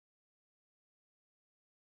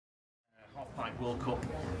Halfpipe World Cup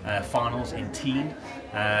finals in Tignes.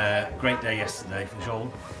 Great day yesterday for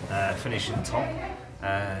Joel, finishing top.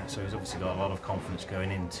 So he's obviously got a lot of confidence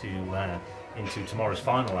going into tomorrow's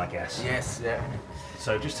final, I guess. Yes, yeah.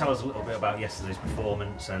 So just tell us a little bit about yesterday's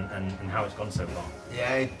performance and how it's gone so far.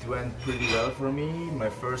 Yeah, it went pretty well for me. My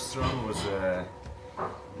first run was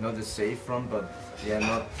not a safe run, but yeah,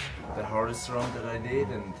 not the hardest run that I did,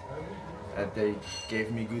 and they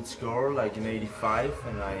gave me a good score, like an 85,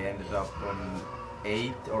 and I ended up on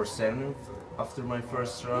 8th or 7th after my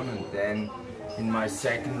first run. And then in my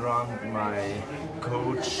second run, my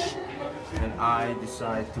coach and I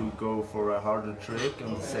decided to go for a harder trick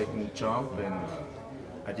on the second jump, and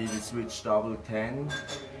I did a switch double 10,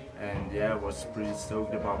 and yeah, I was pretty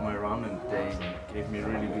stoked about my run, and they gave me a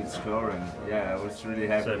really good score, and yeah, I was really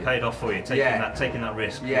happy. So it paid off for you, taking that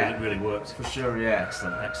risk. Yeah, it really worked. For sure, yeah.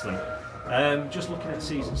 Excellent, excellent. Just looking at the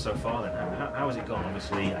season so far then, how has it gone?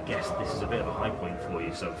 Obviously, I guess this is a bit of a high point for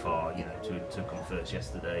you so far, you know, to come first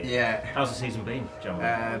yesterday. Yeah. How's the season been,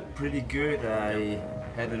 generally? Pretty good. I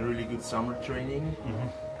had a really good summer training.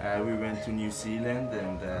 We went to New Zealand,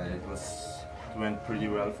 and it went pretty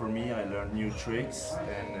well for me. I learned new tricks,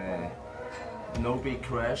 and no big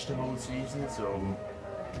crash the whole season, so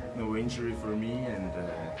no injury for me. And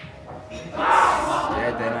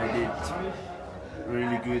yeah, then I did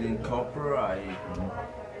really good in copper. I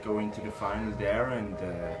go into the final there, and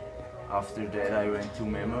after that I went to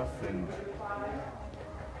Mammoth, and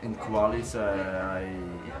in qualis I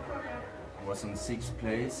was on 6th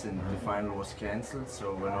place, and the final was cancelled,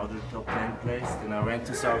 so another top 10 place. Then I went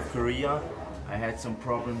to South Korea. I had some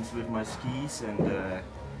problems with my skis, and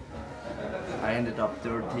I ended up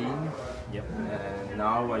 13. Yep. And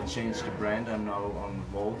now I changed the brand. I'm now on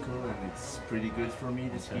Volker, and it's pretty good for me,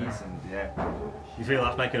 the skis, and yeah. You feel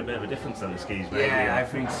that's making a bit of a difference on the skis, maybe? Yeah, I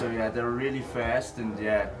think so. Yeah, they're really fast, and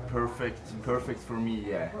yeah, perfect for me.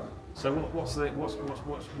 Yeah. So what's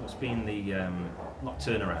been the not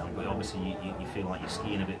turnaround, but obviously you feel like you're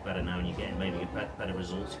skiing a bit better now and you're getting maybe better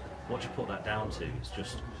results. What do you put that down to? It's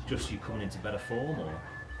just you coming into better form, or?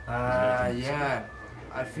 Yeah,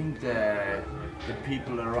 I think the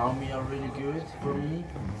people around me are really good for me.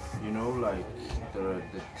 You know, like the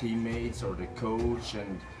teammates or the coach,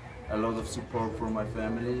 and a lot of support for my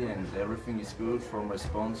family, and everything is good for my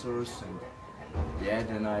sponsors. And yeah,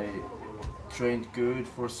 then I trained good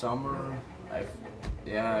for summer. I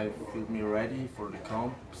feel me ready for the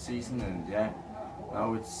comp season, and yeah,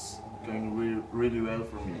 now it's going really well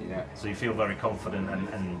for me. Yeah. So you feel very confident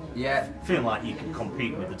and yeah, feeling like you can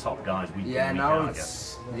compete with the top guys week in, week out,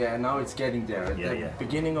 now it's getting there. At the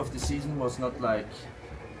beginning of the season was not like,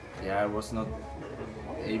 I was not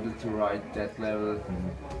able to ride that level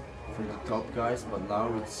for the top guys, but now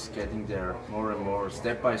it's getting there more and more,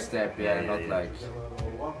 step by step. Like.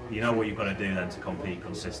 You know what you've got to do then to compete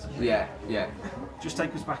consistently. Yeah. Just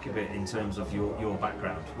take us back a bit in terms of your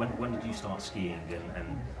background. When did you start skiing?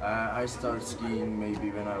 I started skiing maybe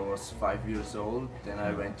when I was 5 years old. Then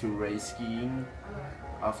I went to race skiing.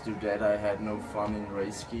 After that I had no fun in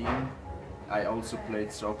race skiing. I also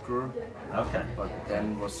played soccer. Okay. But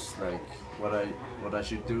then was like what I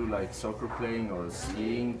should do, like soccer playing or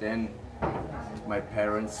skiing. Then my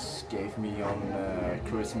parents gave me on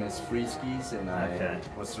Christmas free skis, and I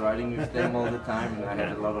was riding with them all the time, and I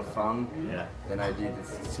had a lot of fun. Yeah. Then I did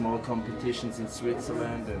small competitions in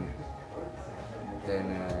Switzerland, and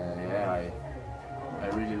then I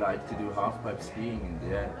really like to do halfpipe skiing,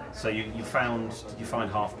 and yeah. So did you find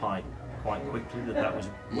halfpipe quite quickly that was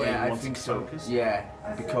where you wanted to focus? Yeah,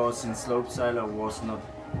 because in slopestyle I was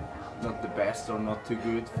not the best or not too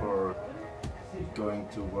good for going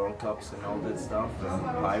to World Cups and all that stuff, and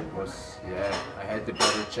pipe was, I had the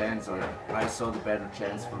better chance, or I saw the better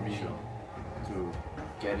chance for me to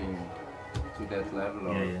getting to that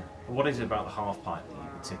level. What is it about the halfpipe that you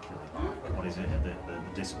particularly like? What is it, the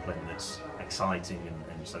discipline that's exciting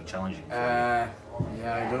and so challenging for you?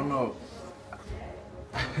 I don't know.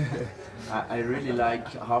 I really like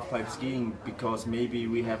halfpipe skiing because maybe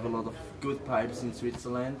we have a lot of good pipes in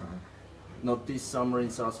Switzerland. Not this summer in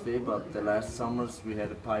Saas-Fee, but the last summers we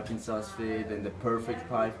had a pipe in Saas-Fee, then the perfect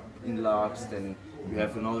pipe in Lax, then we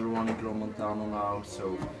have another one in Gromontano now,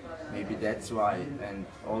 so maybe that's why. And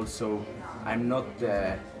also, I'm not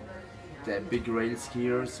the big rail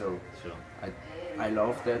skier, so I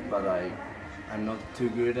love that, but I'm not too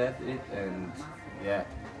good at it, and yeah,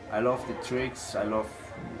 I love the tricks. I love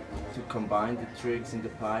to combine the tricks in the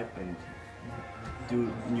pipe and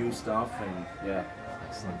do new stuff, and yeah.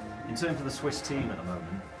 Excellent. In terms of the Swiss team at the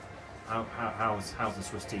moment, how's the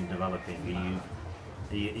Swiss team developing?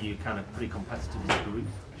 Are you kind of pretty competitive as a group?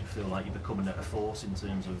 Do you feel like you're becoming a force in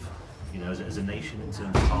terms of you know, as a nation in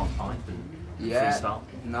terms of half pipe and freestyle?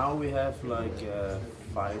 Now we have like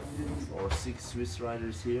 5 or 6 Swiss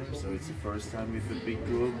riders here, so it's the first time with a big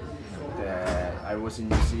group. I was in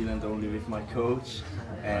New Zealand only with my coach,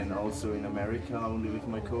 and also in America only with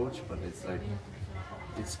my coach, but it's like,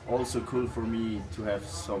 it's also cool for me to have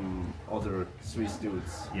some other Swiss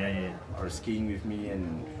dudes are skiing with me,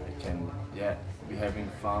 and I can be having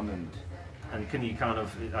fun. And can you kind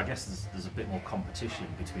of, I guess there's a bit more competition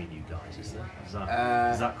between you guys, is there?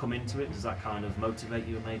 Does that come into it? Does that kind of motivate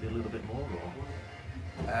you maybe a little bit more? Or?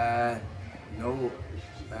 No.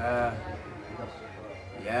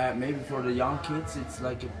 Maybe for the young kids it's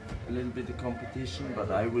like a little bit of competition,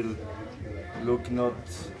 but I will look not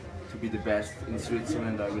to be the best in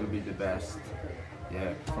Switzerland, I will be the best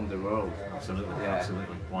from the world. Absolutely,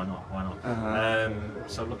 absolutely. Why not? Why not?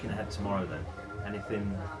 So looking ahead tomorrow then,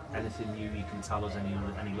 anything new you can tell us,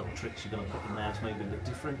 any little tricks you're going to put in there that's maybe a bit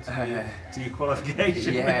different to your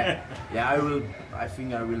qualification? I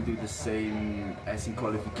think I will do the same as in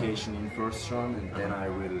qualification in first run, and then I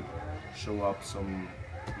will show up some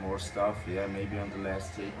more stuff, maybe on the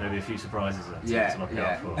last day. Maybe a few surprises to look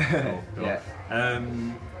out for. Cool.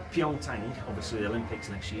 Pyeongchang, obviously the Olympics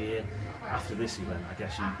next year. After this event, I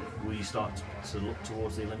guess will you start to look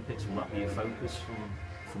towards the Olympics? Will that be your focus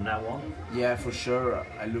from now on? Yeah, for sure.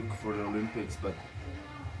 I look for the Olympics, but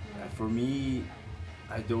for me,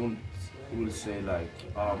 I will say like,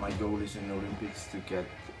 oh, my goal is in the Olympics to get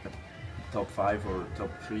top 5 or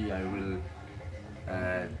top 3. I will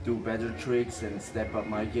do better tricks and step up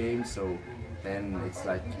my game. So then it's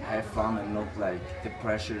like have fun, and not like the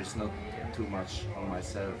pressure is not too much on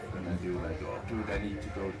myself when I do like, oh dude, I need to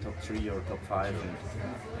go top 3 or top 5,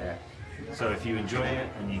 and So if you enjoy it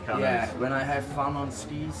and you kind of... when I have fun on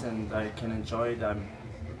skis and I can enjoy it,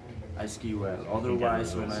 I ski well.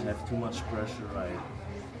 Otherwise, when I have too much pressure,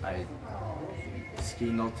 I ski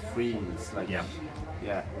not free. It's like,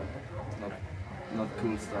 not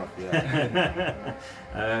cool stuff,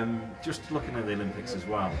 Just looking at the Olympics as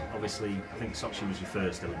well, obviously I think Sochi was your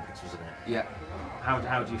first Olympics, wasn't it? Yeah.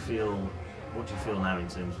 How do you feel, what do you feel now in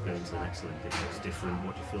terms of going to the next Olympics? What's different?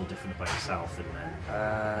 What do you feel different about yourself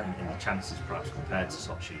and the chances perhaps compared to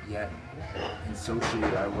Sochi? Yeah, in Sochi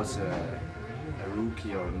I was a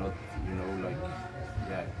rookie, or not, you know, like,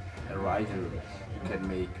 a rider who can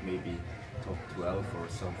make maybe top 12 or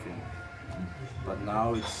something. But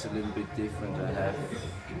now it's a little bit different.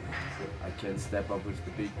 I can step up with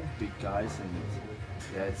the big guys, and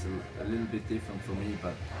it's a little bit different for me.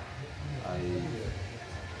 But I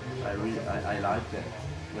like that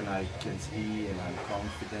when I can ski and I'm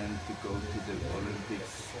confident to go to the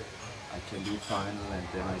Olympics. I can do final, and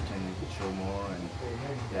then I can show more, and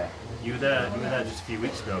You were there just a few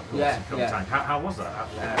weeks ago, of course, in Pyeongchang. How was that?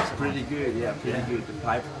 Pretty good, pretty good. The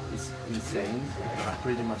pipe is insane.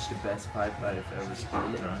 Pretty much the best pipe I've ever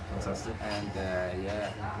skied. Right, fantastic. And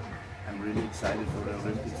I'm really excited for the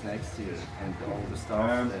Olympics next year, and all the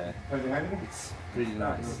stuff. It's pretty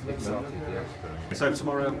nice, exotic. So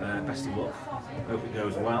tomorrow, best of luck. Hope it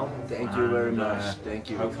goes well. Thank you very much. Thank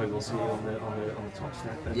you. Hopefully we'll see you on the top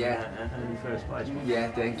step and in first place.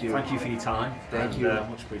 Yeah, thank you. Thank you for your time. Thank you.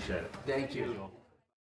 Much appreciated. Thank you.